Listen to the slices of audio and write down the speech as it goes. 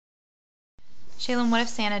Shaylin, what if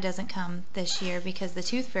Santa doesn't come this year because the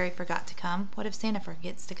Tooth Fairy forgot to come? What if Santa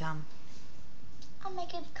forgets to come? I'll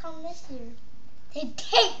make him come this year. They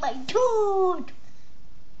take my tooth.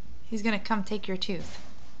 He's gonna come take your tooth.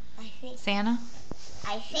 I think. Santa?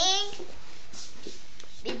 I think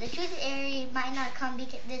the Tooth Fairy might not come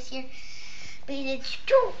this year because it's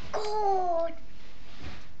too cold.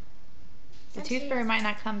 The Tooth Fairy might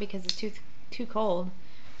not come because it's too cold.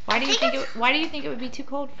 Why do you think it would be too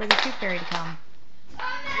cold for the Tooth Fairy to come?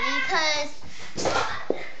 Because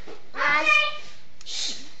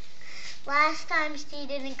last time she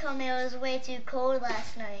didn't come, it was way too cold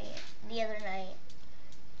the other night.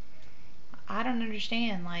 I don't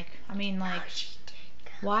understand.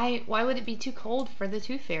 Why would it be too cold for the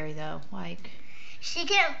Tooth Fairy though? She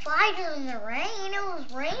can't fly during the rain. It was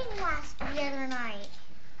raining the other night.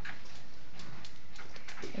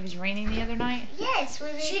 It was raining the other night? Yes.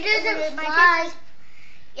 She doesn't fly.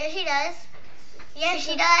 Yeah, she does. Yeah,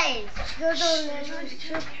 she does. She goes on the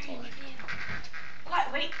trip.